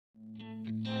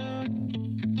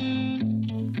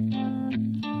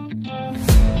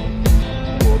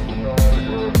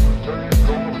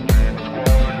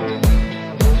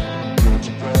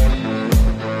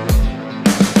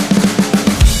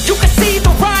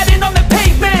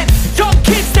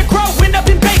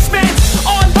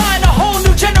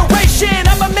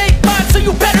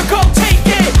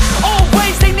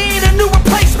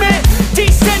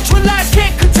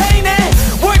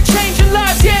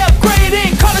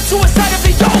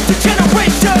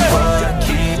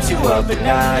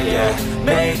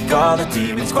make all the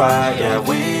demons quiet. Yeah,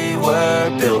 we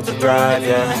were built to thrive,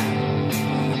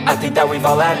 yeah. I think that we've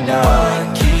all had enough.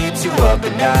 What keeps you up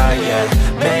at night, yeah.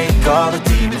 Make all the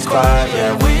demons quiet.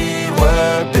 Yeah, we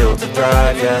were built to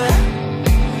thrive, yeah.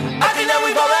 I think that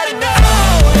we've all had enough.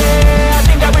 Oh, yeah, I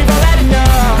think that we've all had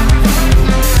enough.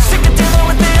 Sick of dealing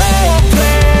with the old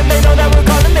plan. They know that we're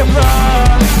calling it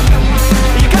wrong.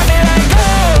 You got me like,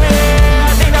 oh yeah,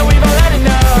 I think that we've all had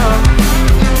enough.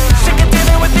 Sick of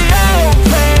dealing with the old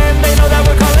plan. They know that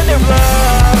we're calling it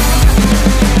wrong.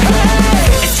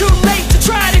 Hey, it's too late to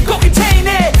try to go contain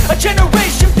it. A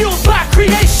generation fueled by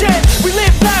creation. We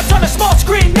live lives on a small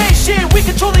screen nation. We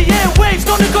control the airwaves,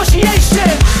 no negotiation.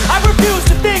 I refuse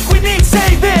to think we need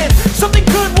saving. Something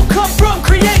good will come from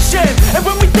creation. And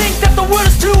when we think that the world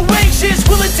is too anxious,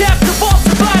 we'll adapt, evolve,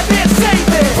 survive and save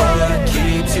it. What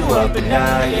keeps you up at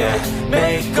night, yeah.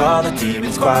 Make all the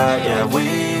demons quiet, yeah.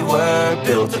 We were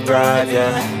built to thrive,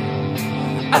 yeah.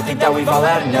 I think that we've all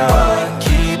had enough. What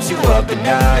keeps you up at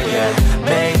night, yeah.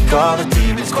 Make all the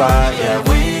demons quiet, yeah.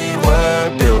 We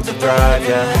were built to thrive,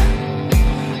 yeah.